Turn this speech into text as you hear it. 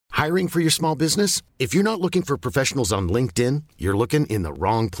Hiring for your small business? If you're not looking for professionals on LinkedIn, you're looking in the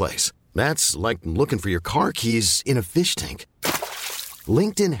wrong place. That's like looking for your car keys in a fish tank.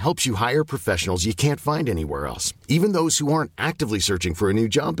 LinkedIn helps you hire professionals you can't find anywhere else, even those who aren't actively searching for a new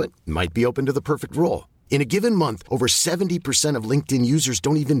job but might be open to the perfect role. In a given month, over 70% of LinkedIn users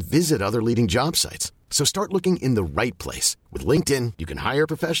don't even visit other leading job sites. So start looking in the right place. With LinkedIn, you can hire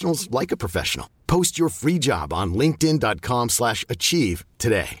professionals like a professional. Post your free job on linkedin.com/achieve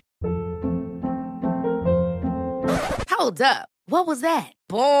today. Hold up. What was that?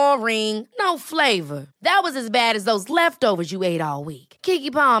 Boring. No flavor. That was as bad as those leftovers you ate all week.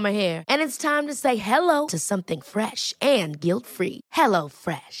 Keke Palmer here, and it's time to say hello to something fresh and guilt-free. Hello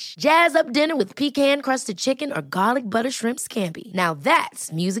Fresh. Jazz up dinner with pecan-crusted chicken or garlic butter shrimp scampi. Now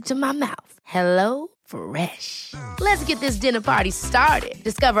that's music to my mouth. Hello Fresh. Let's get this dinner party started.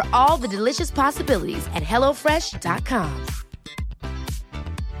 Discover all the delicious possibilities at hellofresh.com.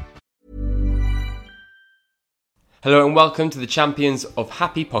 Hello and welcome to the Champions of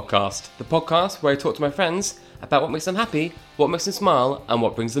Happy podcast, the podcast where I talk to my friends about what makes them happy, what makes them smile, and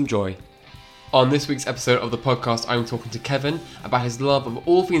what brings them joy. On this week's episode of the podcast, I'm talking to Kevin about his love of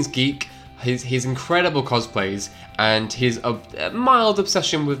all things geek, his incredible cosplays, and his mild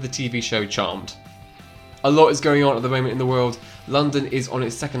obsession with the TV show Charmed. A lot is going on at the moment in the world. London is on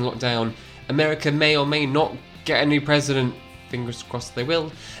its second lockdown. America may or may not get a new president. Fingers crossed they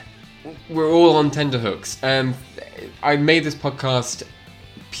will. We're all on tenterhooks. I made this podcast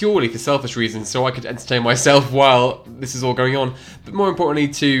purely for selfish reasons, so I could entertain myself while this is all going on, but more importantly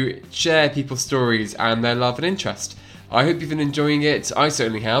to share people's stories and their love and interest. I hope you've been enjoying it. I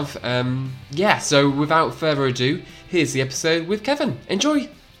certainly have. So without further ado, here's the episode with Kevin. Enjoy!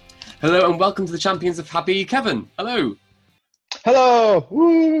 Hello and welcome to the Champions of Happy. Kevin, hello! Hello!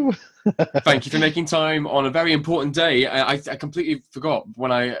 Woo! Thank you for making time on a very important day. I completely forgot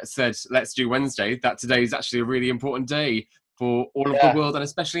when I said let's do Wednesday that today is actually a really important day for all of the world and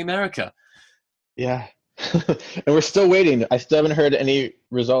especially America. Yeah. And we're still waiting. I still haven't heard any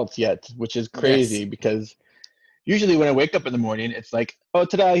results yet, which is crazy because usually when I wake up in the morning, it's like, oh,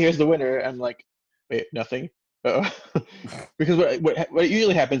 ta-da, here's the winner. I'm like, wait, nothing? Because what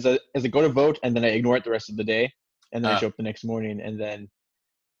usually happens is I go to vote and then I ignore it the rest of the day. And then I show up the next morning and then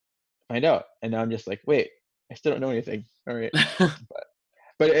find out. And now I'm just like, wait, I still don't know anything. All right.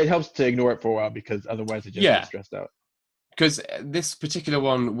 but it helps to ignore it for a while because otherwise I just get stressed out. Because this particular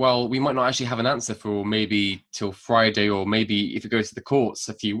one, well, we might not actually have an answer for maybe till Friday, or maybe if it goes to the courts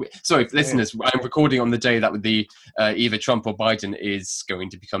a few weeks. Sorry, listeners, I'm recording on the day that the either Trump or Biden is going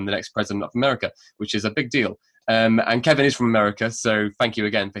to become the next president of America, which is a big deal. And Kevin is from America, so thank you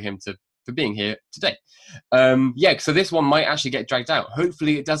again for being here today. So this one might actually get dragged out.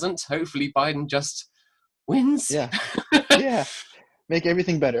 Hopefully it doesn't. Hopefully Biden just wins. Yeah. Make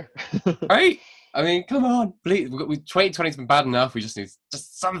everything better. Right? I mean, come on. Please. 2020's been bad enough. We just need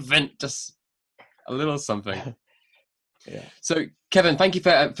something. Just a little something. Yeah. So, Kevin, thank you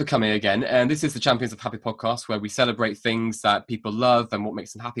for coming again. And this is the Champions of Happy podcast, where we celebrate things that people love and what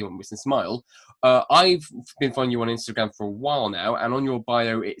makes them happy, what makes them smile. I've been following you on Instagram for a while now, and on your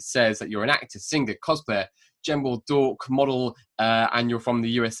bio it says that you're an actor, singer, cosplayer, general dork, model, and you're from the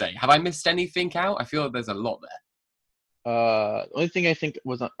USA. Have I missed anything out? I feel like there's a lot there. The only thing I think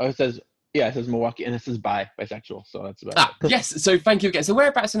was it says Milwaukee, and it says bisexual, so that's about it. Yes. So thank you again. So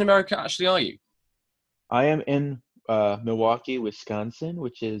whereabouts in America actually are you? I am in Milwaukee, Wisconsin,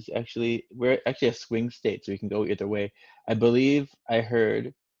 which is we're actually a swing state, so we can go either way. I believe I heard,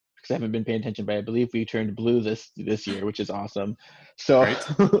 because I haven't been paying attention, but I believe we turned blue this year, which is awesome. So,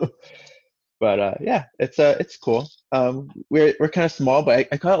 but it's cool. We're kind of small, but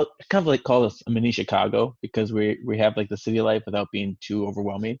I call us a mini Chicago because we have like the city life without being too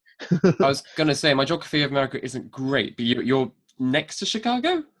overwhelming. I was gonna say my geography of America isn't great, but you're next to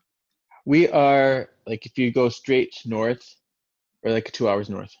Chicago. We are, like, if you go straight north, we're like 2 hours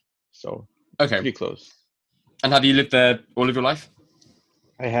north. So, pretty close. And have you lived there all of your life?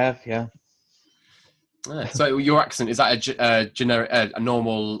 I have, yeah. So your accent, is that a generic, a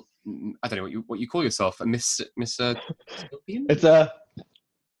normal, I don't know what you call yourself, a Miss Scorpion? It's a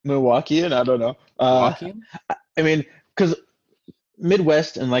Milwaukeean, I don't know. Milwaukeean? I mean, because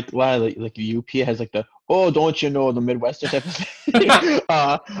Midwest and like a lot of like the UP has like the, oh, don't you know, the Midwestern type of thing.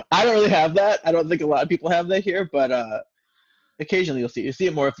 I don't really have that. I don't think a lot of people have that here, but occasionally you see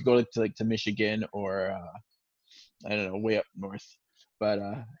it more if you go to Michigan or I don't know, way up north. But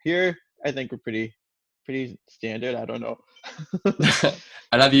here I think we're pretty standard. I don't know.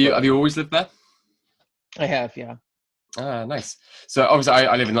 And have you always lived there? I have, yeah. Ah, nice. So obviously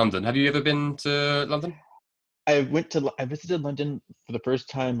I live in London. Have you ever been to London? I visited London for the first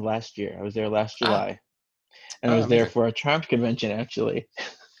time last year. I was there last Ah, July, and I was there amazing. for a Charmed convention actually.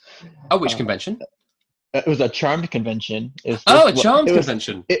 Oh, which Uh, convention? it was a Charmed convention. It was Oh, supposed a well, Charmed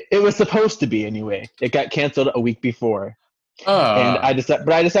convention. it was supposed to be anyway. It got canceled a week before, and Ah, I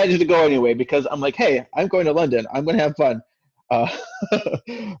decided to go anyway because I'm like, hey, I'm going to London. I'm going to have fun. Uh,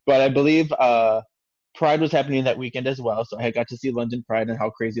 but I believe Pride was happening that weekend as well, so I got to see London Pride and how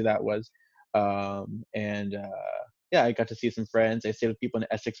crazy that was. And yeah, I got to see some friends. I stayed with people in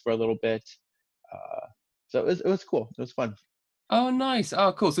Essex for a little bit. Uh, so it was cool. It was fun. oh, nice.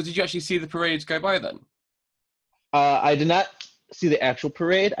 Oh, cool. So did you actually see the parade go by then? I did not see the actual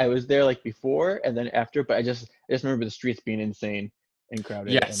parade. I was there like before and then after, but I just remember the streets being insane and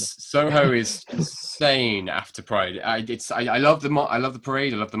crowded. And Yes, Soho is insane after Pride. I love I love the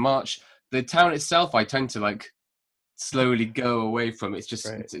parade. I love the march. The town itself, I tend to like slowly go away from. It's just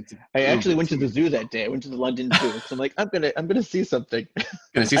right. it's I actually went it's to the zoo that day. I went to the London Zoo because I'm like, I'm gonna see something.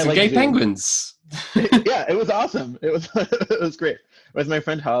 gonna see I some like gay zoos. penguins. Yeah, it was awesome. It was it was great. It was my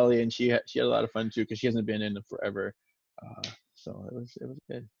friend Holly, and she had a lot of fun too because she hasn't been in it forever. So it was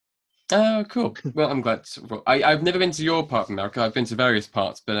good. Oh, cool. Well, I'm glad. Well, I've never been to your part of America. I've been to various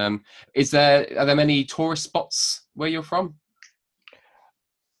parts, but are there many tourist spots where you're from?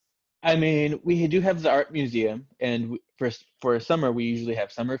 I mean, we do have the art museum, and for summer we usually have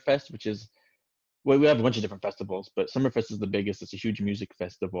Summerfest, which is well, we have a bunch of different festivals, but Summerfest is the biggest. It's a huge music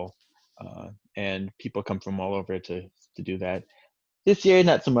festival, and people come from all over to do that. This year,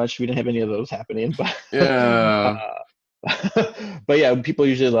 not so much. We didn't have any of those happening, but Yeah. but yeah, people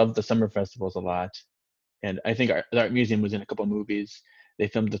usually love the summer festivals a lot. And I think the art museum was in a couple movies. They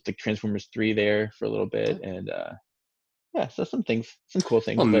filmed the Transformers 3 there for a little bit, and yeah, so some cool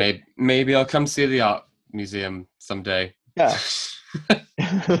things. Well, But maybe I'll come see the art museum someday. yeah,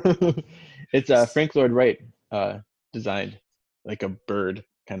 it's Frank Lloyd Wright designed like a bird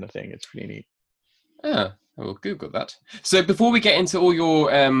kind of thing. It's pretty neat. Yeah, I will Google that. So before we get into all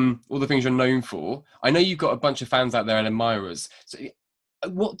the things you're known for, I know you've got a bunch of fans out there and admirers. So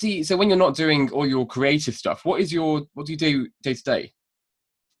so when you're not doing all your creative stuff, what do you do day to day?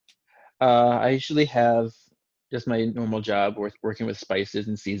 I usually have just my normal job, working with spices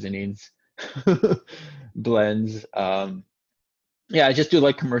and seasonings, blends. Yeah, I just do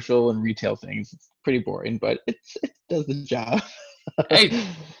like commercial and retail things. It's pretty boring, but it does the job. Hey,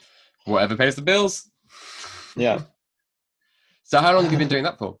 whatever pays the bills. Yeah. So how long have you been doing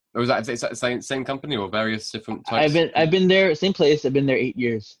that for? Or is that the same company or various different types? I've been there, same place. I've been there 8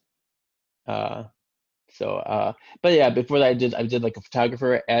 years. Uh, but yeah, before that, I did like a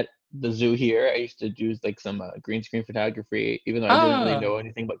photographer at the zoo here. I used to do like some green screen photography, even though I didn't really Ah, know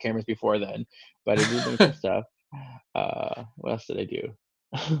anything about cameras before then. But I did doing some stuff. What else did I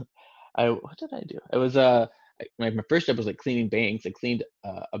do? What did I do? I was my first job was like cleaning banks. I cleaned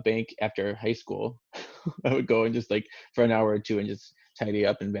a bank after high school. I would go and just like for an hour or two and just tidy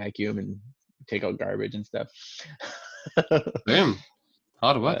up and vacuum and take out garbage and stuff. boom.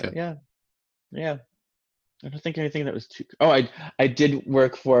 Hard worker. Yeah, yeah. I don't think anything that was too. Oh, I did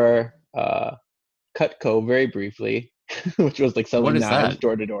work for Cutco very briefly, which was like What selling is knives that?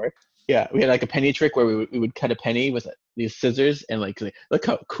 door to door. Yeah, we had like a penny trick where we would cut a penny with these scissors and like look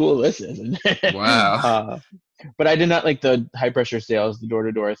how cool this is. And Wow. but I did not like the high pressure sales, the door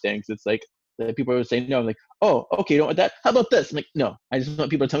to door things. It's like the people would say no. I'm like, oh, okay, you don't want that? How about this? I'm like, no, I just want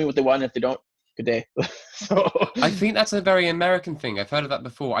people to tell me what they want. And if they don't, good day. So I think that's a very American thing. I've heard of that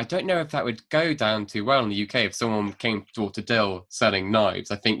before. I don't know if that would go down too well in the UK if someone came door to door selling knives.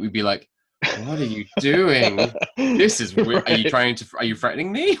 I think we'd be like, what are you doing? This is weird. Right. Are you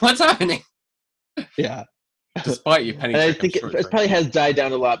threatening me? What's happening? Yeah. Despite your penny And I trick, I'm think sure it's it very probably cool. has died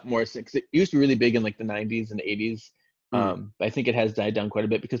down a lot more since it used to be really big in like the 90s and 80s. Mm. But I think it has died down quite a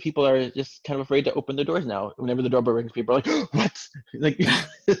bit because people are just kind of afraid to open the doors now. Whenever the doorbell rings, people are like, "What?" Like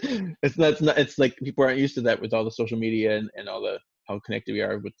it's not. It's like people aren't used to that with all the social media and all the how connected we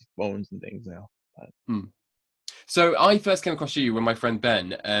are with phones and things now. But, Mm. So I first came across you with my friend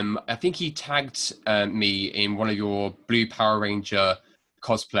Ben. I think he tagged me in one of your Blue Power Ranger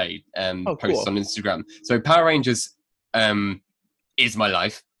cosplay oh, posts cool. on Instagram. So Power Rangers is my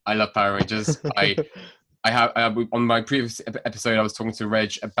life. I love Power Rangers. I on my previous episode, I was talking to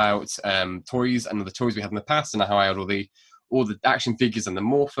Reg about toys and the toys we had in the past, and how I had all the action figures and the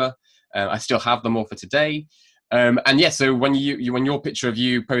Morpher. I still have the Morpher today. And yeah, so when when your picture of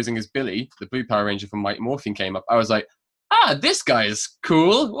you posing as Billy, the Blue Power Ranger from Mighty Morphin came up, I was like, this guy is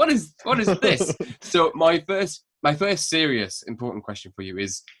cool. What is this? So my first serious important question for you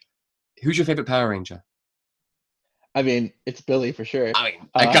is, who's your favorite Power Ranger? I mean, it's Billy for sure. I mean,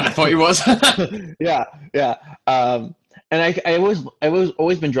 I kind of thought he was. Yeah, yeah. And I was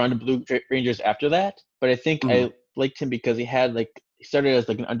always been drawn to Blue Rangers after that, but I think Mm, I liked him because he started as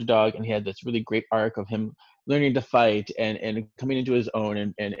like an underdog, and he had this really great arc of him learning to fight and coming into his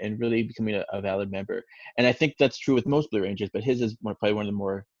own and really becoming a valid member. And I think that's true with most Blue Rangers, but his is probably one of the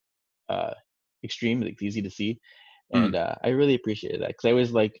more uh, extreme, like easy to see. And mm. I really appreciated that because I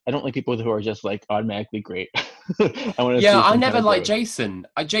was like, I don't like people who are just like automatically great. I want to Yeah, see I some kind never of liked growth. Jason.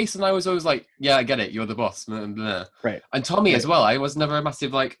 I was always like, yeah, I get it, you're the boss. Blah, blah, blah. Right, And Tommy as right. well. I was never a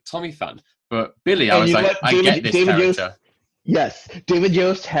massive like Tommy fan, but Billy, I And was you know like, what, I get this David Yost, character, yes, David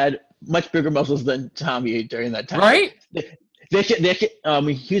Yost had much bigger muscles than Tommy during that time. right?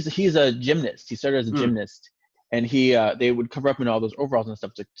 He's a gymnast. He started as a Mm, gymnast, and they would cover up in all those overalls and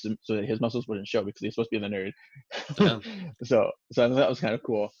stuff so that his muscles wouldn't show because he's supposed to be the nerd. damn. So I thought that was kind of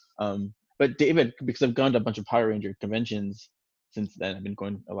cool. But David, because I've gone to a bunch of Power Ranger conventions since then, I've been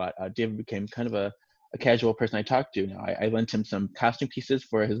going a lot. David became kind of a casual person I talked to now. I lent him some costume pieces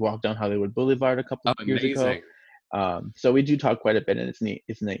for his walk down Hollywood Boulevard a couple Oh, of years ago. amazing. So we do talk quite a bit, and it's neat.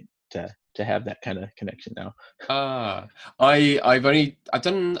 It's neat to have that kind of connection now. Ah, I've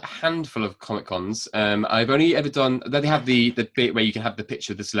done a handful of Comic Cons. I've only ever done they have the bit where you can have the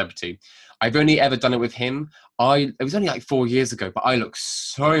picture of the celebrity. I've only ever done it with him. It was only like 4 years ago, but I look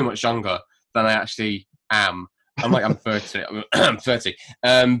so much younger than I actually am. I'm 30. I'm 30.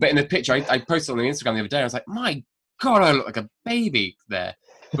 But in the picture, I posted on the Instagram the other day. I was like, my God, I look like a baby there.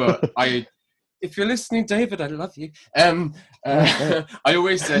 But if you're listening, David, I love you. I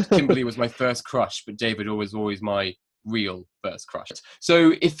always said Kimberly was my first crush, but David was always my real first crush.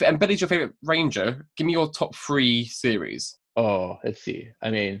 So if Billy's your favorite Ranger, give me your top 3 series. Oh, let's see.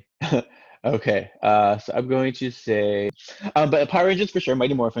 I mean, okay. So I'm going to say, but Power Rangers for sure,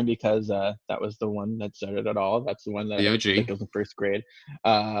 Mighty Morphin, because that was the one that started it all. That's the one that The I OG. think I was in first grade.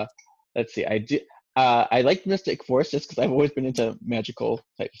 Uh, let's see. I like Mystic Force just because I've always been into magical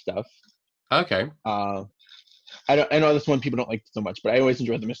type stuff. Okay. Uh, I know this one people don't like so much, but I always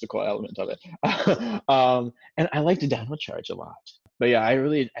enjoy the mystical element of it. And I like the Downward Charge a lot. But yeah, I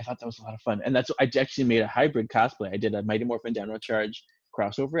thought that was a lot of fun, and I actually made a hybrid cosplay. I did a Mighty Morphin Downward Charge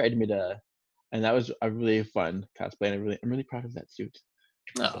crossover. And that was a really fun cosplay, and I'm really proud of that suit.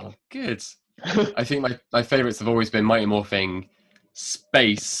 Oh, So. good. I think my favorites have always been Mighty Morphing,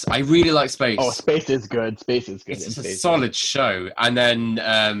 Space. I really like Oh, Space. Space is good. Space is good It's in just a Space. solid show. And then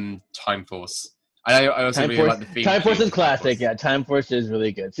Time Force. I also really like the theme. Time Force tune is to Time classic. Force. Yeah, Time Force is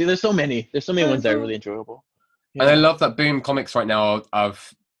really good. See, there's so many ones that are really enjoyable. And I Yeah, love that Boom Comics right now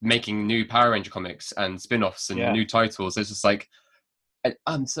of making new Power Ranger comics and spin-offs and yeah. new titles. It's just like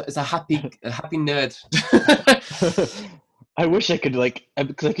it's a happy nerd. I wish I could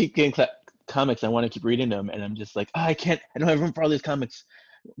because I keep getting comics. I want to keep reading them, and I'm just like, oh, I can't. I don't have room for all these comics.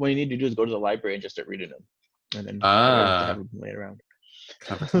 What you need to do is go to the library and just start reading them, and then have them laying around.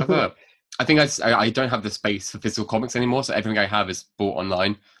 Clever. I think I don't have the space for physical comics anymore, so everything I have is bought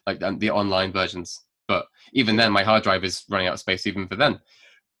online, like the online versions. But even then, my hard drive is running out of space even for then.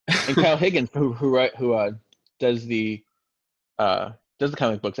 And Kyle Higgins, who does the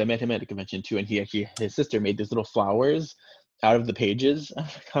comic books, I met him at a convention too, and his sister made these little flowers out of the pages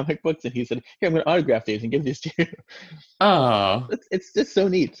of the comic books, and he said, "Here, I'm going to autograph these and give these to you." Ah, It's just so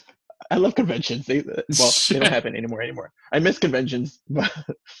neat. I love conventions. They don't happen anymore. I miss conventions, but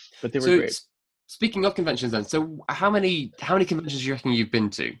they were so great. Speaking of conventions, then, so how many conventions do you reckon you've been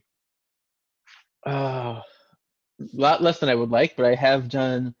to? A lot less than I would like, but I have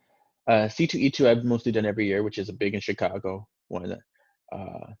done C2E2. I've mostly done every year, which is a big in Chicago one.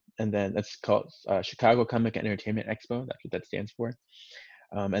 And then that's called Chicago Comic and Entertainment Expo. That's what that stands for.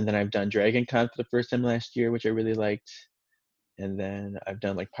 And then I've done Dragon Con for the first time last year, which I really liked. And then I've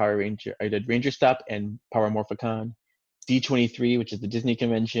done like Power Ranger. I did Ranger Stop and Power Morphicon, D23, which is the Disney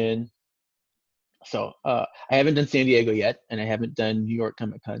convention. So I haven't done San Diego yet, and I haven't done New York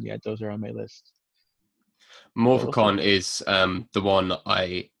Comic Con yet. Those are on my list. Morphicon is the one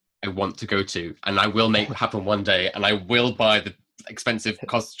I want to go to, and I will make it happen one day, and I will buy the expensive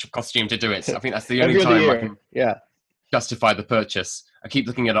costume to do it. I think that's the only time I can justify the purchase. I keep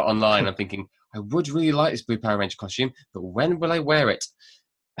looking at it online. I'm thinking I would really like this Blue Power Ranger costume, but when will I wear it?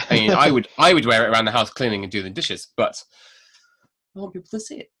 I mean, I would wear it around the house cleaning and doing the dishes, but I want people to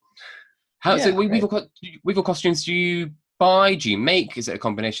see it. So Weevil costumes, do you buy? Do you make? Is it a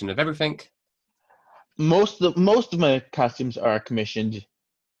combination of everything? Most of my costumes are commissioned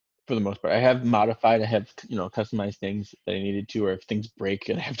for the most part. I have modified. I have customized things that I needed to, or if things break,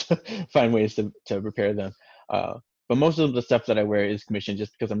 and I have to find ways to repair them. But But most of the stuff that I wear is commissioned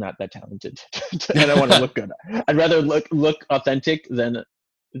just because I'm not that talented and I want to look good. I'd rather look authentic than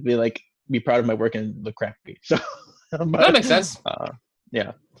be proud of my work and look crappy. So that makes sense.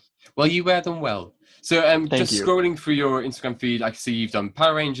 Yeah. Well, you wear them well. So just you. scrolling through your Instagram feed, I can see you've done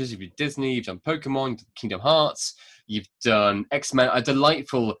Power Rangers, you've done Disney, you've done Pokemon, you've done Kingdom Hearts, you've done X-Men, a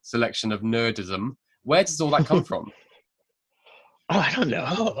delightful selection of nerdism. Where does all that come from? Oh, I don't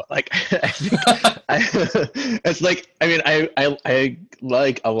know. Like, I think it's like, I mean, I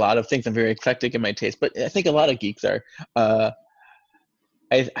like a lot of things. I'm very eclectic in my taste, but I think a lot of geeks are. I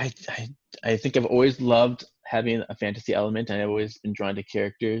think I've always loved having a fantasy element, and I've always been drawn to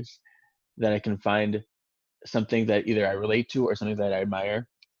characters that I can find something that either I relate to or something that I admire.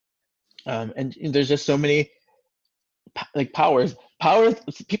 And there's just so many like powers.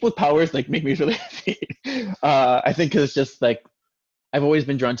 People with powers like make me really happy. I think it's just like I've always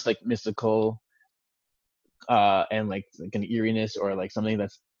been drawn to like mystical and like an eeriness or like something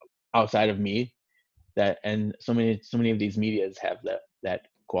that's outside of me. And so many of these medias have that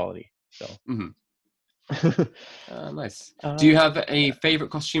quality. So. Nice. Do you have any favorite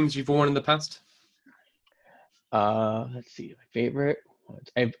costumes you've worn in the past? Let's see, my favorite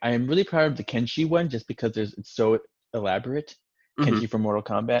ones. I'm really proud of the Kenshi one just because it's so elaborate. Kenshi from Mortal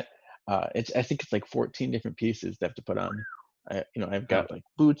Kombat. I think it's like 14 different pieces they have to put on. I've got like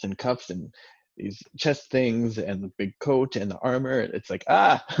boots and cuffs and these chest things and the big coat and the armor. It's like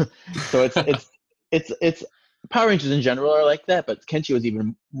so it's Power Rangers in general are like that, but Kenshi was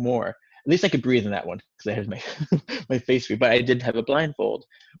even more. At least I could breathe in that one because I had my face free. But I did have a blindfold,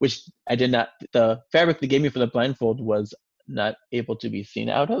 which I did not. The fabric they gave me for the blindfold was not able to be seen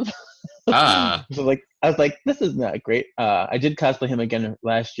out of. So like I was like, this is not great. I did cosplay him again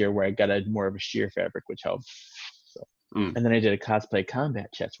last year, where I got more of a sheer fabric, which helped. So, and then I did a cosplay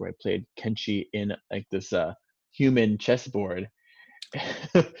combat chess where I played Kenshi in like this human chessboard.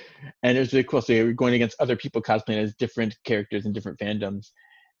 And it was really cool. So you were going against other people cosplaying as different characters in different fandoms.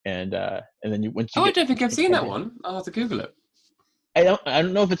 And then once you I don't think I've seen that one. I'll have to Google it. I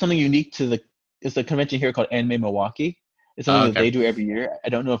don't know if it's something unique to it's a convention here called Anime Milwaukee. It's something that they do every year. I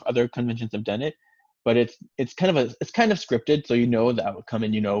don't know if other conventions have done it, but it's kind of scripted, so you know the outcome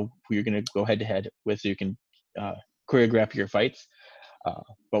and you know who you're going to go head to head with, so you can choreograph your fights.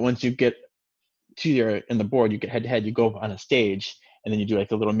 But once you get to in the board, you get head to head. You go on a stage, and then you do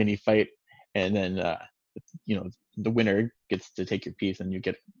like a little mini fight, and then the winner gets to take your piece and you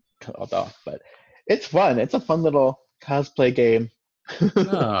get called off. But it's fun. It's a fun little cosplay game.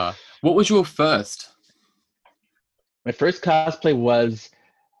 What was your first? My first cosplay was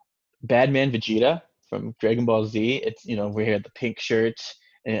Badman Vegeta from Dragon Ball Z. It's we had the pink shirt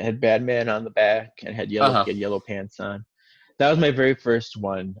and it had Badman on the back and it had yellow pants on. That was my very first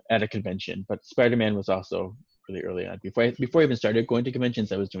one at a convention. But Spider-Man was also really early on. Before I even started going to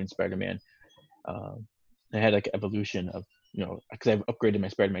conventions, I was doing Spider-Man. I had like evolution of because I've upgraded my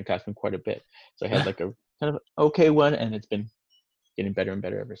Spider-Man costume quite a bit, so I had like a kind of okay one, and it's been getting better and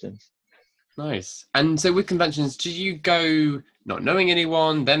better ever since. Nice. And so with conventions, did you go not knowing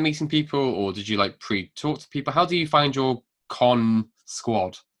anyone, then meeting people, or did you like pre-talk to people? How do you find your con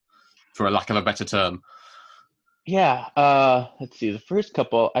squad, for a lack of a better term? Yeah. Let's see. The first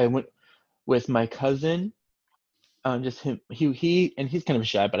couple I went with my cousin. Just him. He and he's kind of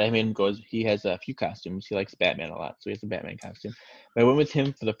shy, but I made him go. He has a few costumes. He likes Batman a lot, so he has a Batman costume. But I went with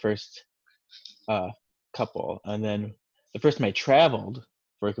him for the first couple, and then the first time I traveled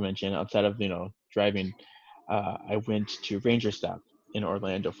for a convention outside of driving, I went to Ranger Stop in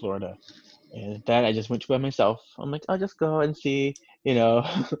Orlando, Florida, and that I just went to by myself. I'm like, I'll just go and see,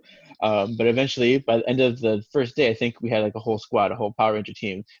 but eventually, by the end of the first day, I think we had like a whole squad, a whole Power Ranger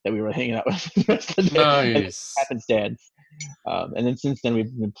team that we were hanging out with the rest of the day. Nice. Happenstance. And then since then,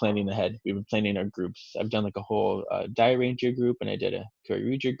 we've been planning ahead. We've been planning our groups. I've done like a whole Die Ranger group, and I did a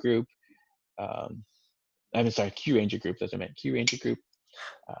Kyoryuger group. Q Ranger group. That's what I meant. Q Ranger group.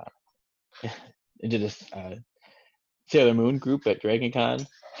 I did a Sailor Moon group at Dragon Con.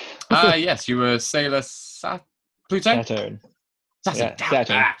 Yes, you were Sailor Pluto? Saturn. Yeah,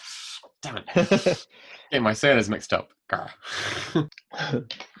 Saturn. Damn it. Getting my sailors mixed up. I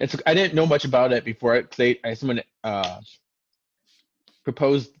didn't know much about it before someone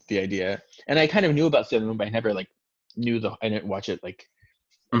proposed the idea, and I kind of knew about Sailor Moon, but I never I didn't watch it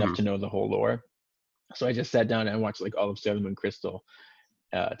enough to know the whole lore. So I just sat down and watched all of Sailor Moon Crystal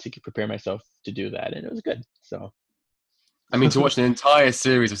to prepare myself to do that, and it was good. So. I mean, to watch an entire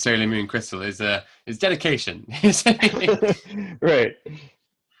series of Sailor Moon Crystal is dedication. Right.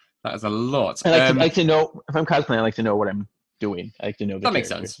 That is a lot. I like to know, if I'm cosplaying, I like to know what I'm doing. I like to know the that makes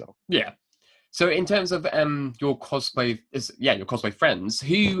sense. So. Yeah. So in terms of your your cosplay friends,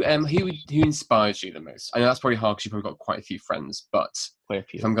 who inspires you the most? I know that's probably hard because you've probably got quite a few friends, but Quite a if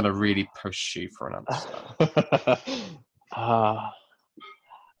few. I'm gonna really push you for an answer, uh,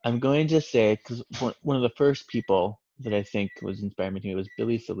 I'm going to say, because one of the first people that I think was inspiring me to me was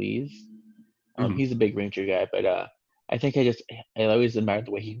Billy Solis. Mhm. He's a big Ranger guy, but I think I always admired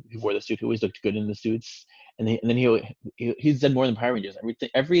the way he wore the suit. He always looked good in the suits, and then he's done more than Power Rangers.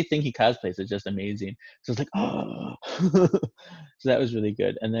 Everything he cosplays is just amazing. So it's like, oh, so that was really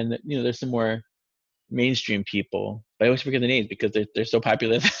good. And then there's some more mainstream people, but I always forget the names because they're so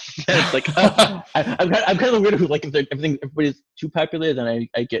popular that it's like, I'm kind of weird who like if everybody's too popular, then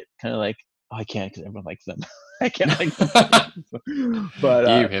I get kind of like, oh, I can't because everyone likes them. I can't like them. But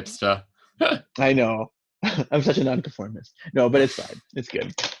You hipster. I know. I'm such a nonconformist. No, but it's fine. It's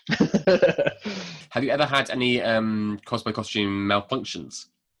good. Have you ever had any cosplay costume malfunctions?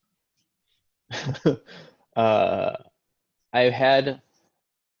 uh, I've had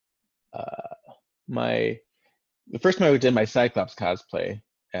uh, the first time I did my Cyclops cosplay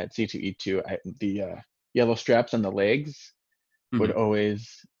at C2E2, the yellow straps on the legs would Mhm.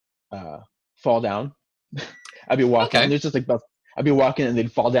 always uh, fall down. I'd be walking, and Okay. there's just like I'd be walking, and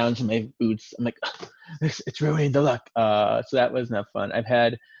they'd fall down to my boots. I'm like, it's ruining the look. So that was not fun. I've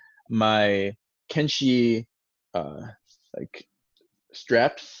had my Kenshi uh, like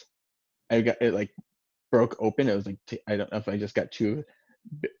straps. I got it like broke open. It was like I don't know if I just got too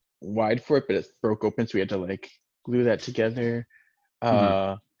wide for it, but it broke open, so we had to like glue that together. Mhm.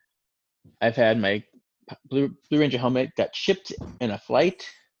 Uh, I've had my Blue Ranger helmet got shipped in a flight.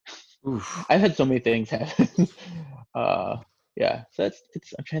 Oof. I've had so many things happen. uh, yeah, so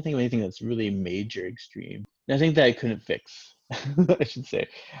I'm trying to think of anything that's really major extreme. Nothing that I couldn't fix. I should say.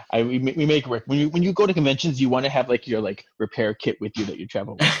 We make work. When you go to conventions, you want to have like your like repair kit with you that you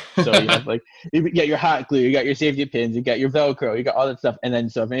travel with. So you have like you got your hot glue, you got your safety pins, you got your Velcro, you got all that stuff, and then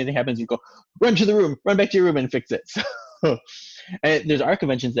so if anything happens, you go run to the room, run back to your room, and fix it. So, and there's art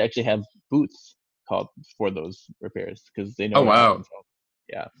conventions that actually have booths called for those repairs because they know Oh what wow. happens. So,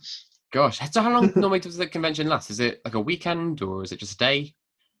 yeah. Gosh. So how long normally does the convention last? Is it like a weekend or is it just a day?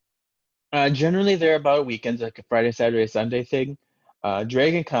 Generally, they're about a weekend, like a Friday, Saturday, Sunday thing.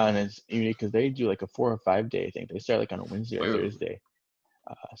 Dragon Con is unique because they do like a 4 or 5 day thing. They start like on a Wednesday or Whoa. Thursday.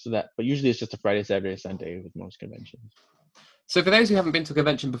 But usually it's just a Friday, Saturday, Sunday with most conventions. So for those who haven't been to a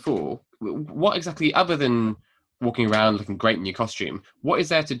convention before, what exactly, other than walking around looking great in your costume, what is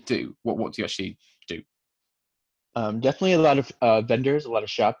there to do? What do you actually do? Definitely a lot of vendors, a lot of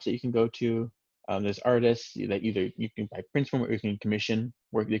shops that you can go to. There's artists that either you can buy prints from or you can commission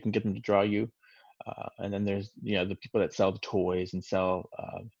work. You can get them to draw you. And then there's the people that sell the toys and sell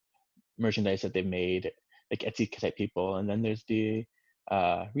merchandise that they've made, like Etsy type people. And then there's the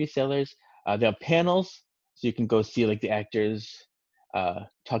resellers. They have panels, so you can go see like the actors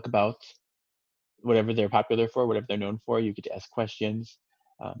talk about whatever they're popular for, whatever they're known for. You get to ask questions.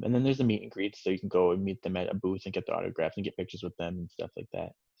 And then there's the meet and greet, so you can go and meet them at a booth and get their autographs and get pictures with them and stuff like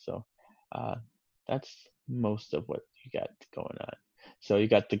that. So uh, that's most of what you got going on. So you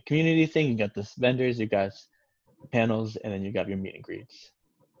got the community thing, you got the vendors, you got panels, and then you got your meet and greets.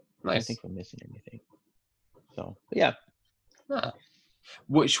 I think Nice. we're missing anything. So yeah, Ah.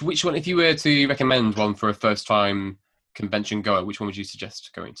 Which one, if you were to recommend one for a first time convention goer, which one would you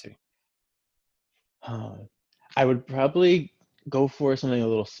suggest going to? uh, I would probably go for something a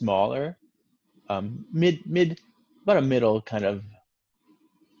little smaller, mid, about a middle kind of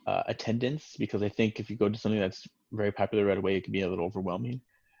attendance, because I think if you go to something that's very popular right away, it can be a little overwhelming.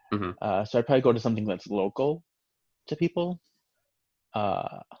 Hmm. So I'd probably go to something that's local to people.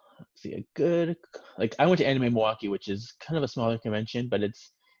 Let's see, a good like I went to Anime Milwaukee, which is kind of a smaller convention, but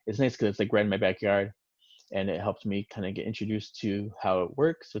it's nice because it's like right in my backyard, and it helped me kind of get introduced to how it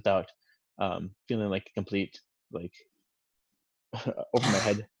works without feeling like a complete like over my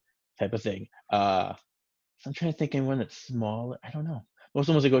head type of thing. So I'm trying to think of one that's small. I don't know. Most of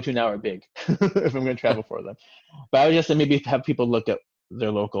the ones I go to now are big if I'm going to travel for them. But I would just say maybe have people look at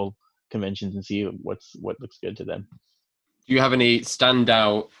their local conventions and see what looks good to them. Do you have any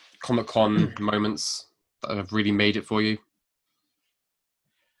standout Comic Con moments that have really made it for you?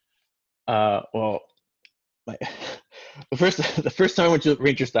 Well, my, the first time I went to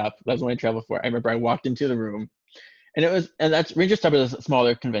Ranger Stop, that was when I traveled for. I remember I walked into the room, and that's Ranger Stop is a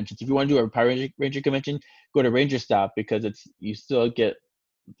smaller convention. So if you want to do a Power Ranger convention, go to Ranger Stop because you still get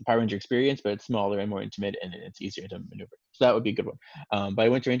the Power Ranger experience, but it's smaller and more intimate, and it's easier to maneuver. So that would be a good one. But I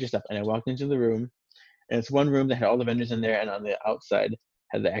went to Ranger Stop, and I walked into the room, and it's one room that had all the vendors in there, and on the outside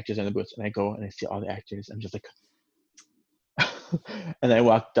had the actors in the booths. And I go and I see all the actors. I'm just like, And I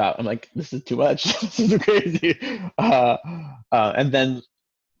walked out. I'm like, this is too much. This is crazy. And then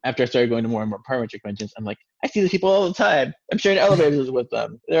after I started going to more and more Power Rangers conventions, I'm like, I see these people all the time. I'm sharing elevators with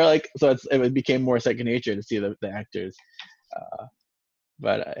them. They're like, so it became more second nature to see the actors.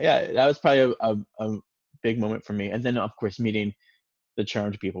 But yeah, that was probably a big moment for me. And then of course meeting the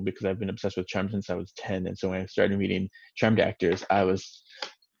Charmed people, because I've been obsessed with Charmed since I was 10. And so when I started meeting Charmed actors, I was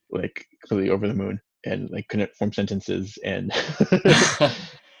like completely over the moon and like couldn't form sentences. And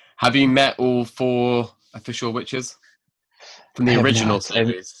have you met all 4 official witches from the original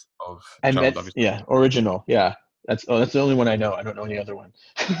series of Charmed? Original. Yeah, that's the only one I know. I don't know any other one.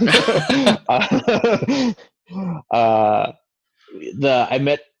 I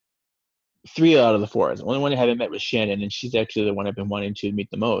met 3 out of the 4. The only one I haven't met was Shannon, and she's actually the one I've been wanting to meet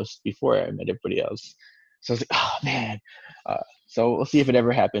the most before I met everybody else. So I was like, oh man. So we'll see if it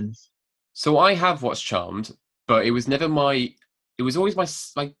ever happens. So I have watched Charmed, but it was never it was always my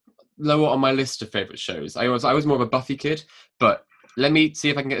lower on my list of favorite shows. I was more of a Buffy kid, but let me see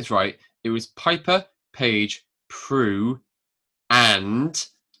if I can get this right. It was Piper, Paige, Prue, and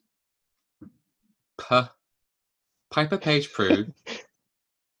Piper, Paige, Prue.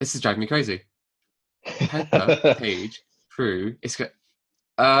 This is driving me crazy. Piper, Paige, Prue. It's good.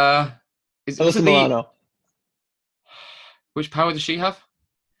 Alyssa Milano. Which power does she have?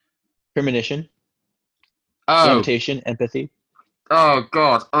 Premonition. Oh. Levitation. Empathy. Oh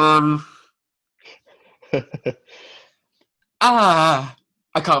God. I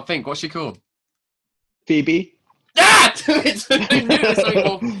can't think. What's she called? Phoebe. Ah!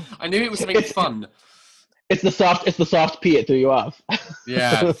 I knew it was something fun. It's the soft P. It threw you off.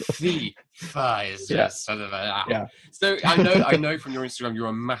 Yeah. Phoebe. Yes. Yeah. So I know from your Instagram you're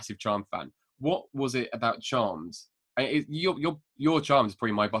a massive Charmed fan. What was it about Charmed? Your Charmed is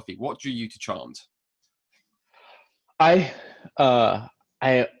probably my Buffy. What drew you to Charmed? The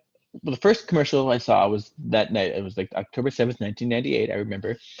first commercial I saw was that night. It was like October 7th, 1998. I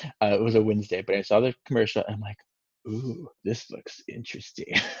remember. It was a Wednesday, but I saw the commercial and I'm like, ooh, this looks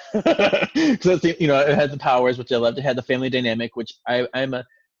interesting. So it had the powers, which I loved. It had the family dynamic, which I'm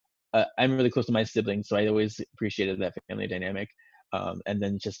really close to my siblings, so I always appreciated that family dynamic. And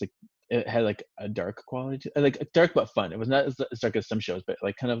then just like it had like a dark quality, like dark but fun. It was not as dark as some shows, but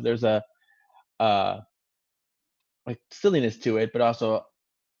like kind of there's a like silliness to it, but also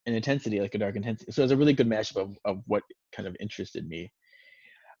an intensity, like a dark intensity. So it was a really good mashup of what kind of interested me.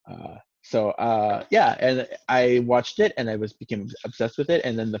 Yeah, and I watched it and became obsessed with it,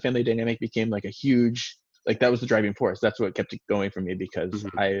 and then the family dynamic became like a huge, like that was the driving force. That's what kept it going for me, because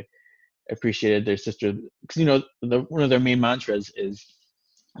I appreciated their sister, because one of their main mantras is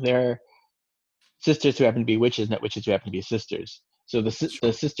they're sisters who happen to be witches, not witches who happen to be sisters. So the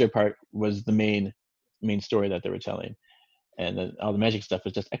sister part was the main story that they were telling, and then all the magic stuff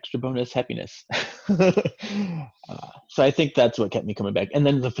was just extra bonus happiness. So I think that's what kept me coming back. And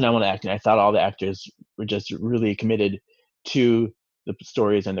then the phenomenal acting. I thought all the actors were just really committed to the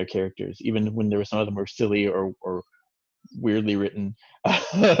stories and their characters, even when there were some of them were silly or weirdly written.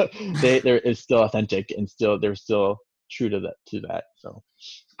 It's still authentic, and they're still true to that. So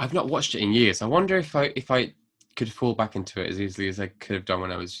I've not watched it in years. I wonder if I could fall back into it as easily as I could have done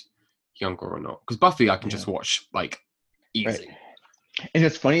when I was younger or not. Because Buffy, I can just watch like easy. Right. And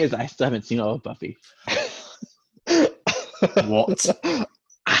what's funny is I still haven't seen all of Buffy. What?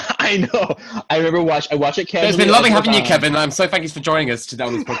 I know. I remember I watch it casually. It's been lovely having you, Kevin. I'm so thank you for joining us today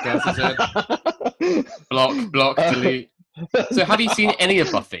on this podcast. Block, delete. So have you seen any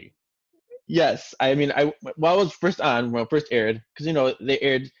of Buffy? Yes. I mean, while it was first aired, because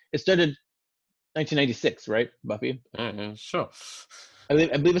it started 1996, right, Buffy? Sure. I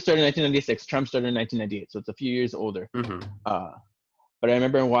believe it started in 1996. Charmed started in 1998, so it's a few years older. Mm-hmm. But I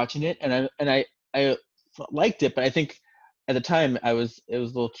remember watching it, and I liked it, but I think at the time it was a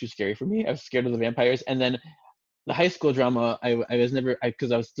little too scary for me. I was scared of the vampires, and then the high school drama. I was never,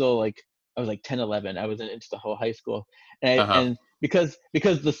 because I was still like, I was like 10, 11. I wasn't into the whole high school, and because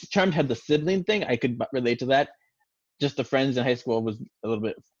the Charmed had the sibling thing, I could relate to that. Just the friends in high school was a little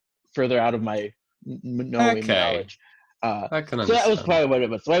bit further out of my knowledge. I can understand. So that was probably what it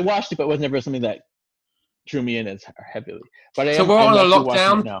was. So I watched it, but it was never something that drew me in as heavily. But we're on a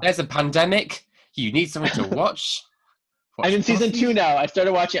lockdown. There's a pandemic. You need something to watch. I'm in season 2 now. I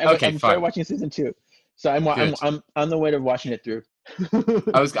started watching. Started watching season 2, so I'm on the way to watching it through.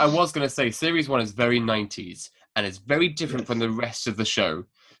 I was going to say series 1 is very 90s and it's very different from the rest of the show.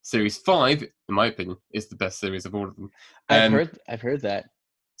 Series 5, in my opinion, is the best series of all of them. I've heard that.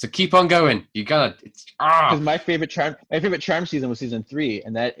 So keep on going. You gotta. Because my favorite charm season was season 3,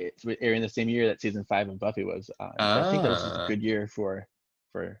 and that it's airing the same year that season 5 of Buffy was. So I think that was just a good year for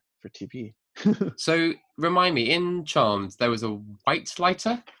TV. So remind me, in Charmed there was a white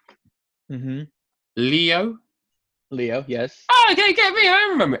lighter. Mm-hmm. Leo, yes. Oh, okay, get me. I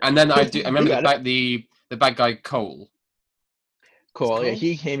remember. And then I remember the bad guy Cole. Cole, yeah,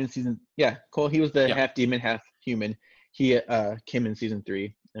 he came in season. Yeah, Cole. He was the half demon, half human. He came in season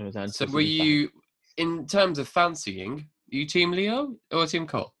 3 and was on. So were you, in terms of fancying, are you Team Leo or Team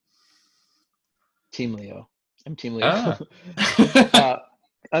Cole? Team Leo. I'm Team Leo. I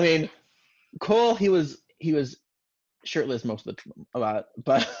mean, Cole. He was shirtless most of the time, a lot,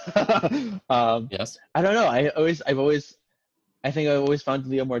 but yes. I don't know. I think I've always found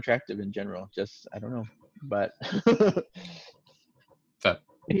Leo more attractive in general. Just I don't know, but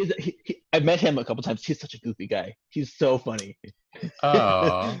I've met him a couple times. He's such a goofy guy. He's so funny.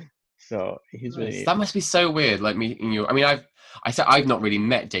 Oh, so he's really neat. That must be so weird. Like meeting you. I mean, I've not really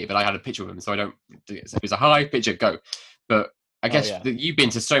met David. I had a picture of him, so I don't. It was a hi picture, go. But I guess that you've been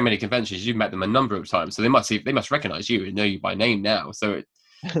to so many conventions. You've met them a number of times, so they must recognize you and know you by name now. So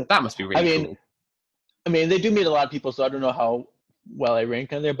that must be really cool. I mean, they do meet a lot of people, so I don't know how well I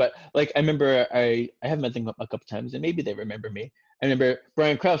rank on there. But like, I remember I have met them a couple times, and maybe they remember me. I remember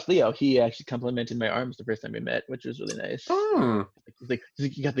Brian Krause, Leo. He actually complimented my arms the first time we met, which was really nice. Oh. He's like,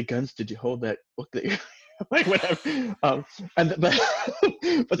 you got the guns to hold that book that you're like, whatever.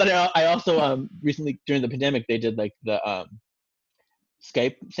 But then I also recently during the pandemic they did like the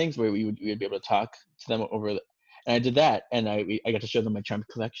Skype things where we would be able to talk to them over, and I did that, and I got to show them my charm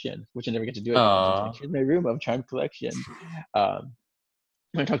collection, which I never get to do. Like, here's my room of charm collection. When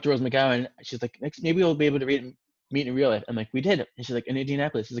I talked to Rose McGowan, she's like, next maybe we'll be able to meet in real life. I'm like, we did, and she's like, in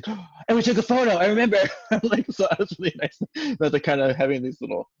Indianapolis. She's like, oh, and we took a photo. I remember. I'm like, so that was really nice. But they're kind of having these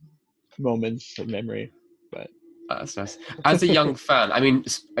little moments of memory. But that's nice. As a young fan, I mean,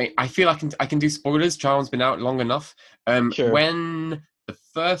 I feel I can do spoilers. Charm's been out long enough. Sure. When the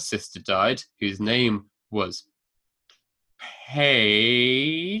first sister died, whose name was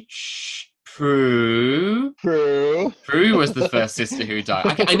Paige Prue was the first sister who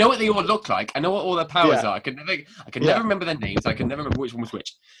died. I know what they all look like. I know what all their powers are. I can never remember their names. I can never remember which one was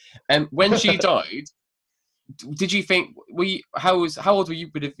which. And when she died, did you think how old were you?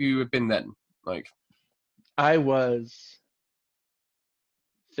 But if you had been then, like, I was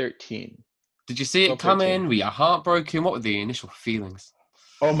 13. Did you see it coming? Were you heartbroken? What were the initial feelings?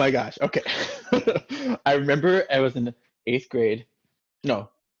 Oh my gosh. Okay. I remember I was in 8th grade. No,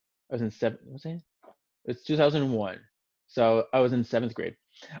 I was in 7th. Was I? It's 2001. So I was in 7th grade.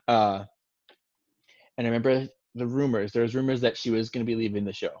 And I remember the rumors. There was rumors that she was going to be leaving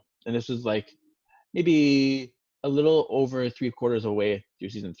the show. And this was like maybe a little over 3/4 away through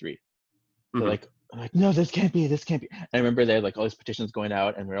season 3. So like, I'm like, no, this can't be. And I remember they had like all these petitions going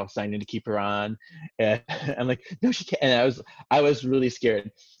out, and we're all signing to keep her on. And I'm like, no, she can't. And I was really scared.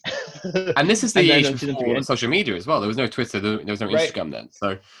 And this is the age before social media as well. There was no Twitter, there was no Instagram then.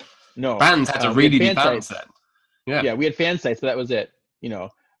 So no, fans had to really be fans then. Yeah, we had fan sites, but that was it. You know,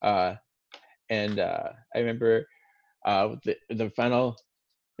 and I remember the final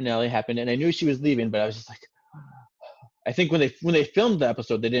finale happened, and I knew she was leaving, but I was just like. I think when they filmed the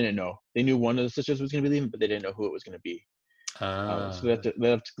episode, they didn't know. They knew one of the sisters was going to be leaving, but they didn't know who it was going to be. So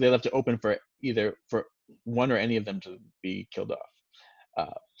they left it open for either for one or any of them to be killed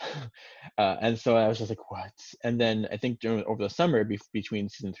off. And so I was just like, what? And then I think over the summer between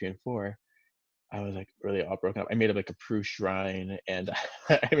season 3 and 4, I was like really all broken up. I made up like a Prue shrine, and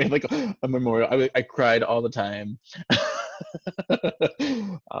I made like a memorial. I cried all the time.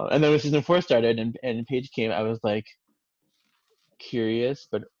 And then when season 4 started and Paige came, I was like. Curious,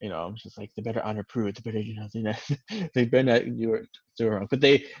 but you know, I'm just like, they better honor Prue. They better, they better not do it wrong. But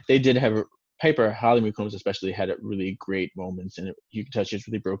they did have Piper Holly McCombs especially had really great moments, and you can tell she was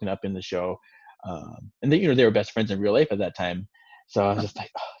really broken up in the show. And they were best friends in real life at that time. So I was just like,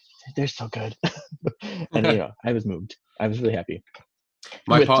 oh, they're so good. And I was moved. I was really happy.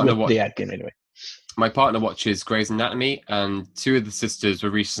 My partner watches Grey's Anatomy, and 2 of the sisters were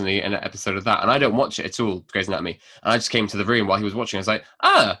recently in an episode of that, and I don't watch it at all, Grey's Anatomy, and I just came to the room while he was watching. I was like,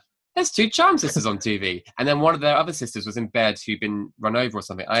 there's 2 charm sisters on TV, and then one of their other sisters was in bed who'd been run over or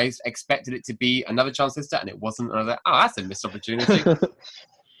something. I expected it to be another charm sister, and it wasn't. And I was like, that's a missed opportunity.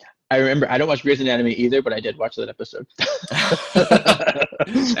 I remember, I don't watch Grey's Anatomy either, but I did watch that episode.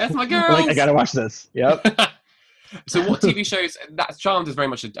 That's my girl. Like, I gotta watch this. Yep. So what TV shows, that Charmed is very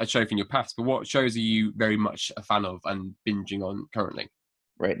much a show from your past, but what shows are you very much a fan of and binging on currently?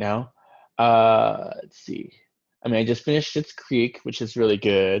 Right now? Let's see. I mean, I just finished Schitt's Creek, which is really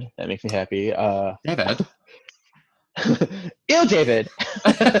good. That makes me happy. David. Ew, David.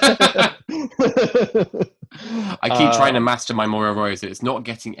 I keep trying to master my Moira Rose. It's not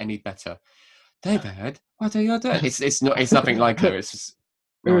getting any better. David, what are you doing? It's not. It's nothing like her. It's just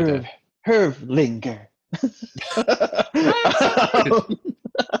Hervlinger.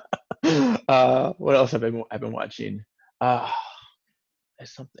 What else have I've been watching?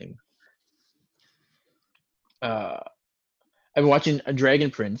 There's something. I've been watching A Dragon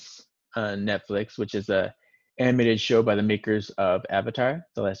Prince on Netflix, which is a animated show by the makers of Avatar: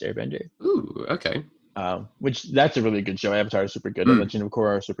 The Last Airbender. Ooh, okay. Which that's a really good show. Avatar is super good. Legend of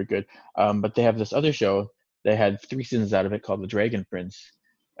Korra is super good. But they have this other show. They had 3 seasons out of it called The Dragon Prince,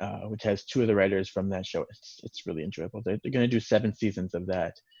 which has 2 of the writers from that show. It's really enjoyable. They're going to do 7 seasons of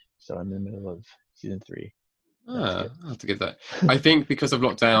that. So I'm in the middle of season 3. I'll have to give that. I think because of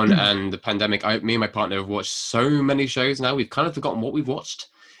lockdown and the pandemic, me and my partner have watched so many shows now. We've kind of forgotten what we've watched.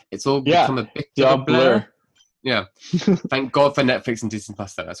 It's all become a bit of a blur. Yeah. Thank God for Netflix and Disney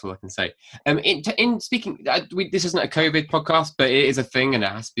Plus, though. That's all I can say. In speaking, this isn't a COVID podcast, but it is a thing, and it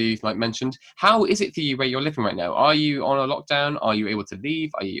has to be mentioned. How is it for you where you're living right now? Are you on a lockdown? Are you able to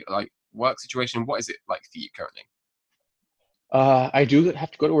leave? Are you work situation? What is it like for you currently? I do have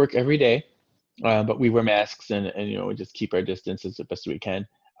to go to work every day, but we wear masks and we just keep our distance as best we can.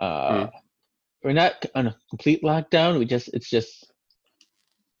 We're not on a complete lockdown.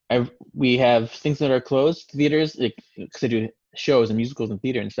 We have things that are closed. Theaters, because I do shows and musicals and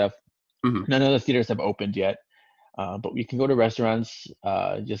theater and stuff. None of the theaters have opened yet, but we can go to restaurants.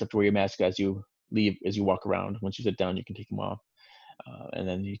 Just have to wear your mask as you leave, as you walk around. Once you sit down, you can take them off, and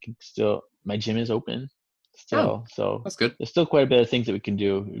then you can still. My gym is open still, so that's good. There's still quite a bit of things that we can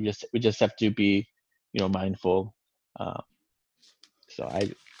do. We just have to be, mindful. So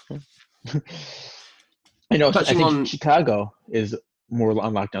I know. I think Chicago is more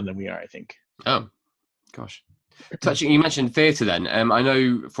on lockdown than we are, I think. Oh, gosh. You mentioned theatre then. I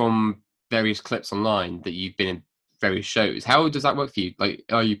know from various clips online that you've been in various shows. How does that work for you?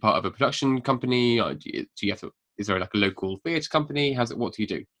 Are you part of a production company? Or do you have to? Is there a local theatre company? What do you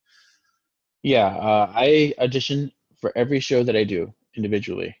do? Yeah, I audition for every show that I do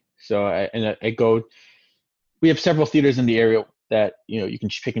individually. So I go. We have several theaters in the area that you can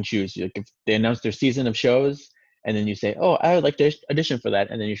pick and choose. If they announce their season of shows, and then you say, "Oh, I would like to audition for that,"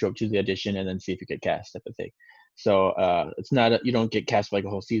 and then you show up to the audition, and then see if you get cast, type of thing. So it's not you don't get cast for a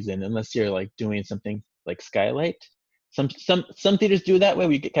whole season unless you're doing something like Skylight. Some theaters do that way.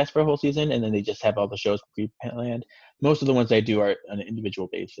 We get cast for a whole season, and then they just have all the shows pre-planned. Most of the ones I do are on an individual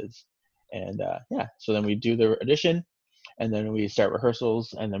basis, and so then we do the audition, and then we start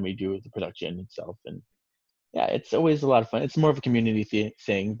rehearsals, and then we do the production itself. And yeah, it's always a lot of fun. It's more of a community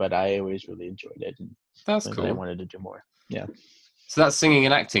thing, but I always really enjoyed it. And that's cool. I wanted to do more. Yeah. So that's singing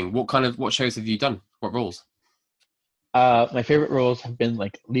and acting. What shows have you done? What roles? My favorite roles have been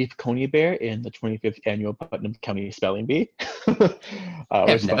Leaf Coneybear in the 25th annual Putnam County Spelling Bee.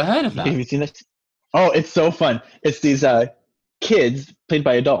 I've never heard of that. Have you seen this? Oh, it's so fun. It's these kids played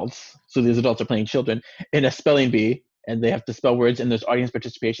by adults. So these adults are playing children in a spelling bee, and they have to spell words, and there's audience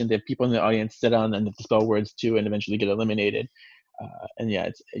participation. They have people in the audience sit on and have to spell words too, and eventually get eliminated. And yeah,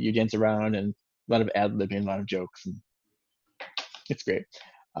 you dance around and a lot of ad-libbing, a lot of jokes. And it's great.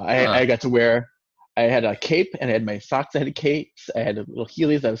 I got to wear. I had a cape, and I had my socks. I had capes. I had little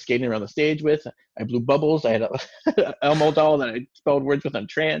Heelys I was skating around the stage with. I blew bubbles. I had an Elmo doll that I spelled words with on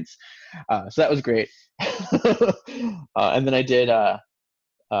trance. So that was great. And then I did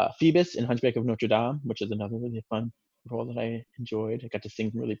Phoebus in Hunchback of Notre Dame, which is another really fun role that I enjoyed. I got to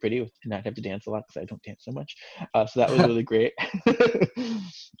sing really pretty and not have to dance a lot because I don't dance so much. So that was really great.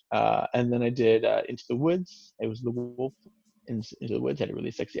 And then I did Into the Woods. I was the wolf in Into the Woods. Had a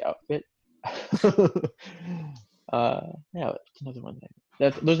really sexy outfit. Yeah, it's another one.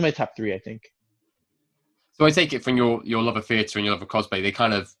 Those are my top 3, I think. So I take it from your love of theatre and your love of cosplay, they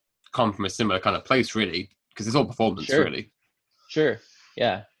kind of come from a similar kind of place, really, because it's all performance, really. Sure.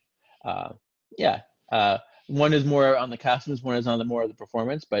 Yeah. One is more on the costumes, one is on the more of the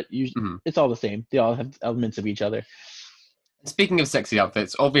performance, but usually it's all the same. They all have elements of each other. Speaking of sexy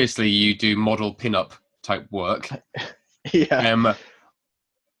outfits, obviously you do model pin-up type work. Yeah.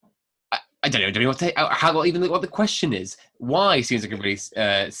 I don't know what the question is. Why seems like a really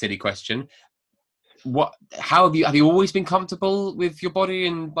silly question. How have you always been comfortable with your body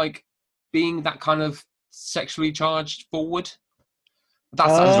and being that kind of sexually charged forward? That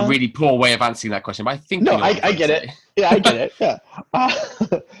sounds a really poor way of answering that question, but I think I get it. Yeah, I get it. Yeah.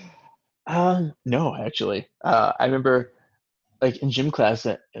 No, actually, I remember like in gym class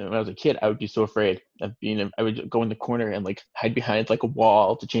when I was a kid, I would be so afraid of I would go in the corner and like hide behind like a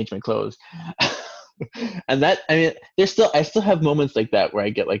wall to change my clothes. And that, I mean, I still have moments like that where I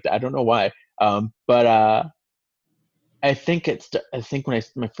get like that. I don't know why. But I think when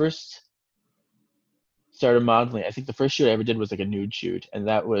my first started modeling, I think the first shoot I ever did was like a nude shoot, and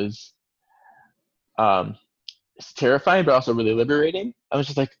that was it's terrifying, but also really liberating. I was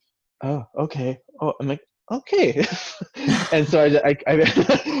just like, oh, okay. Oh, I'm like, okay. And so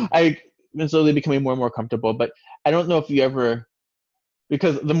I've been slowly becoming more and more comfortable. But I don't know if you ever,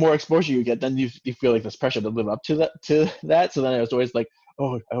 because the more exposure you get, then you feel like this pressure to live up to that. So then I was always like,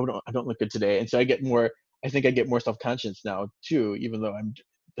 oh, I don't look good today. And so I think I get more self-conscious now too, even though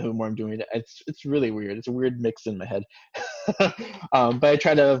the more I'm doing it. It's really weird. It's a weird mix in my head. But I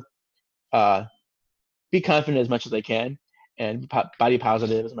try to be confident as much as I can and body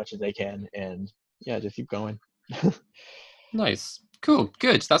positive as much as I can, and yeah, just keep going. Nice, cool,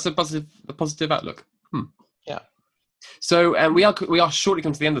 good. That's a positive outlook. Yeah. So we are shortly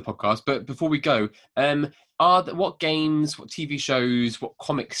coming to the end of the podcast, but before we go, what games, what TV shows, what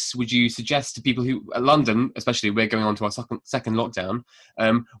comics would you suggest to people who London, especially we're going on to our second lockdown?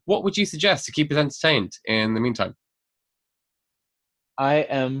 What would you suggest to keep us entertained in the meantime?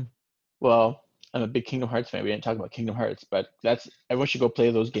 I'm a big Kingdom Hearts fan. We didn't talk about Kingdom Hearts, but everyone should go play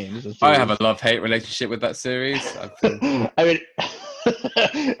those games. I have a love-hate relationship with that series. I mean,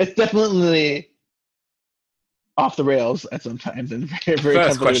 it's definitely off the rails at sometimes, and very, very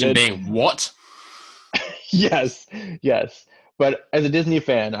First question convoluted. being, what? Yes. But as a Disney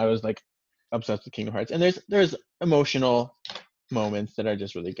fan, I was like obsessed with Kingdom Hearts, and there's emotional moments that are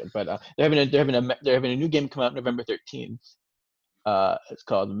just really good. But they're having a new game come out November 13th. It's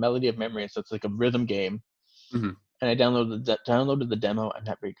called Melody of Memory, so it's like a rhythm game. Mm-hmm. And I downloaded the demo. I'm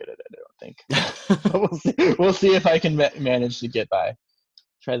not very good at it, I don't think. But we'll see if I can manage to get by.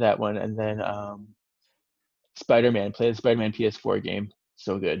 Try that one, and then Spider-Man. Play the Spider-Man PS4 game.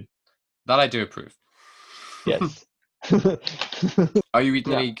 So good. That I do approve. Yes. Are you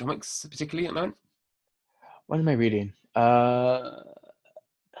reading any comics particularly at the moment? What am I reading?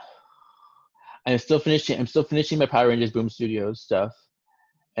 I'm still finishing my Power Rangers Boom Studios stuff,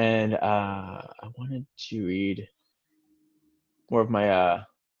 and I wanted to read more of my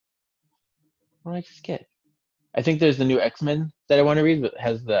what did I just get? I think there's the new X-Men that I want to read that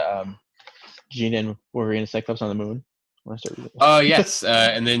has the Jean and Wolverine and Cyclops on the moon. I want to start reading. Oh yes,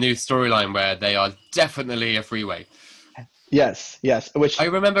 in the new storyline where they are definitely a freeway. Yes. Which I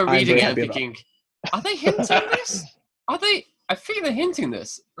remember reading it and thinking, are they hinting this? I think they're hinting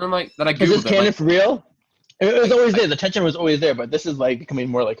this. And I'm like, then I googled it. Is this canon for real? It was always there. The tension was always there, but this is like becoming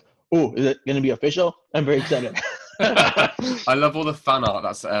more like, oh, is it going to be official? I'm very excited. I love all the fan art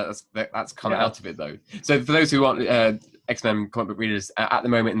that's come out of it, though. So for those who aren't X-Men comic book readers, at the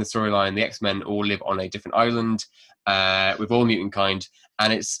moment in the storyline, the X-Men all live on a different island with all mutant kind,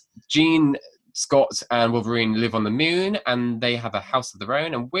 and it's Jean, Scott, and Wolverine live on the moon, and they have a house of their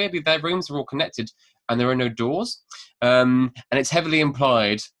own, and weirdly their rooms are all connected, and there are no doors. And it's heavily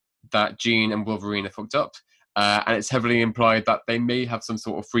implied that Jean and Wolverine are fucked up. And it's heavily implied that they may have some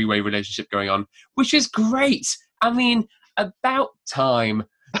sort of freeway relationship going on, which is great. I mean, about time.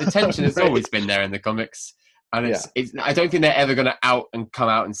 The tension has always been there in the comics. And it's I don't think they're ever going to come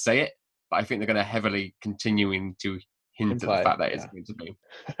out and say it, but I think they're going to heavily continuing to hint at the fact that it's going to be.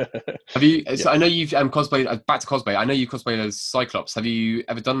 Have you? So I know you've cosplayed. Back to cosplay. I know you cosplayed as Cyclops. Have you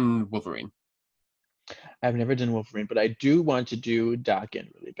ever done Wolverine? I've never done Wolverine, but I do want to do Daken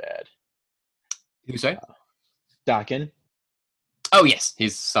really bad. Who say? Daken. Oh yes,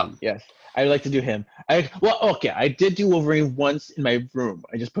 his son. Yes, I'd like to do him. I did do Wolverine once in my room.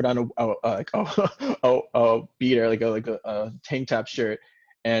 I just put on a beater, like a tank top shirt,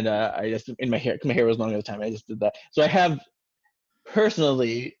 and I just my hair was long at the time. I just did that. So I have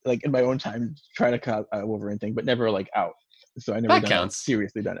personally, like in my own time, tried to cut a Wolverine thing, but never like out. So I never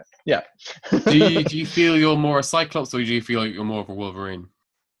seriously done it. Yeah. do you feel you're more a Cyclops, or do you feel like you're more of a Wolverine?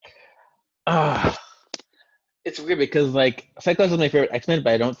 It's weird because like Cyclops is my favorite X-Men,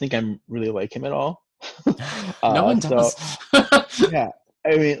 but I don't think I'm really like him at all. No one does. Yeah,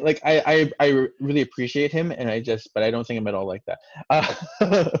 I mean, like I really appreciate him, and but I don't think I'm at all like that. I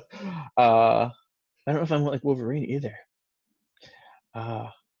don't know if I'm like Wolverine either.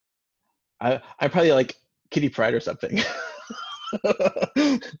 I'm probably like Kitty Pryde or something.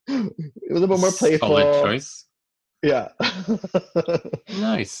 It was a bit more playful. Solid choice. Yeah.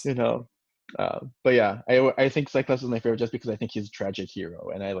 Nice. But yeah, I think Cyclops is my favorite just because I think he's a tragic hero,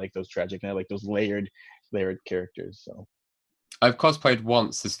 and I like those tragic, and I like those layered characters. So I've cosplayed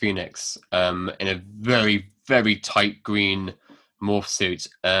once as Phoenix in a very, very tight green morph suit.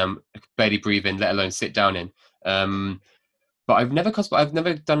 I could barely breathe in, let alone sit down in. But I've never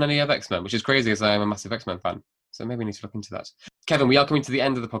done any of X-Men, which is crazy as I am a massive X-Men fan. So maybe I need to look into that. Kevin, we are coming to the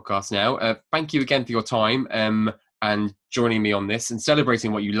end of the podcast now. Thank you again for your time and joining me on this and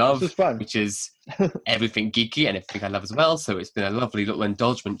celebrating what you love, which is everything geeky and everything I love as well. So it's been a lovely little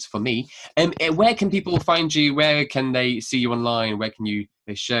indulgence for me. Where can people find you? Where can they see you online? Where can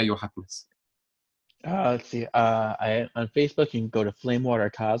they share your happiness? Let's see. On Facebook, you can go to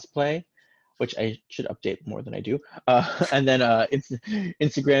Flamewater Cosplay, which I should update more than I do. And then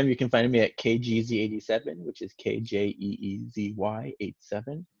Instagram, you can find me at KGZ87, which is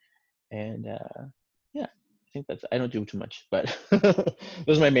KJEEZY87. And yeah, I think I don't do too much, but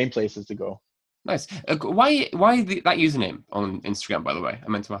those are my main places to go. Nice. Why that username on Instagram, by the way? I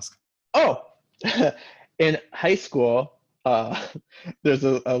meant to ask. Oh, in high school, there's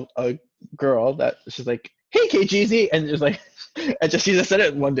a girl that she's like, "Hey KGZ," and it was like, she just said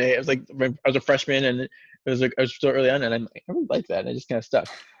it one day. It was like I was a freshman, and it was like I was still early on, and I really like that, and I just kind of stuck.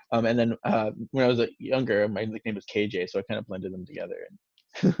 And then when I was younger, my nickname was KJ, so I kind of blended them together.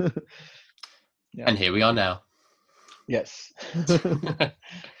 And yeah. And here we are now. Yes.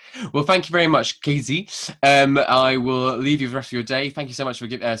 Well, thank you very much, KZ. I will leave you for the rest of your day. Thank you so much for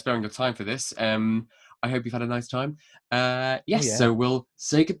sparing your time for this. I hope you've had a nice time. Yes, So we'll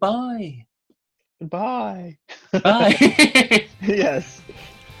say goodbye. Bye. Bye. Yes.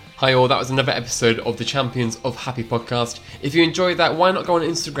 Hi all, that was another episode of the Champions of Happy podcast. If you enjoyed that, why not go on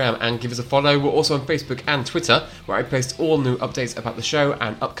Instagram and give us a follow? We're also on Facebook and Twitter, where I post all new updates about the show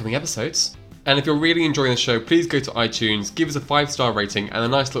and upcoming episodes. And if you're really enjoying the show, please go to iTunes, give us a 5-star rating and a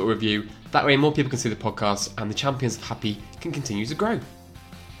nice little review. That way more people can see the podcast and the Champions of Happy can continue to grow.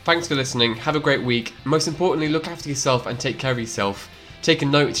 Thanks for listening, have a great week. Most importantly, look after yourself and take care of yourself. Take a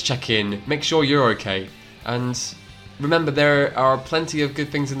note to check in, make sure you're okay. And remember, there are plenty of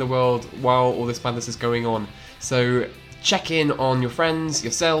good things in the world while all this madness is going on. So check in on your friends,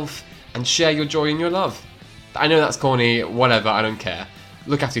 yourself, and share your joy and your love. I know that's corny, whatever, I don't care.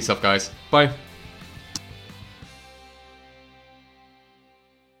 Look after yourself, guys. Bye.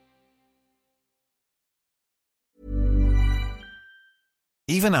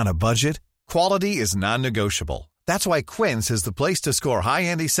 Even on a budget, quality is non-negotiable. That's why Quince is the place to score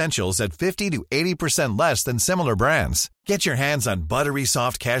high-end essentials at 50 to 80% less than similar brands. Get your hands on buttery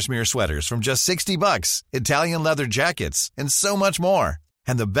soft cashmere sweaters from just $60, Italian leather jackets, and so much more.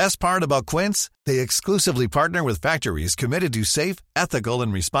 And the best part about Quince, they exclusively partner with factories committed to safe, ethical,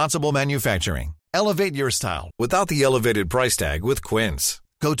 and responsible manufacturing. Elevate your style without the elevated price tag with Quince.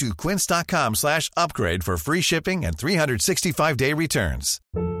 Go to quince.com/upgrade for free shipping and 365-day returns.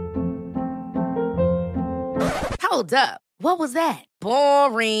 Hold up. What was that?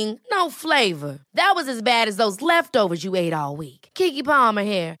 Boring. No flavor. That was as bad as those leftovers you ate all week. Keke Palmer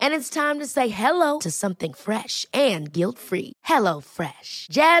here, and it's time to say hello to something fresh and guilt-free. HelloFresh.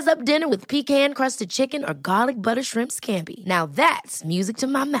 Jazz up dinner with pecan-crusted chicken or garlic butter shrimp scampi. Now that's music to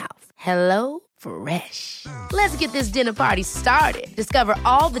my mouth. HelloFresh. Let's get this dinner party started. Discover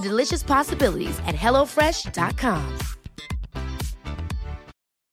all the delicious possibilities at HelloFresh.com.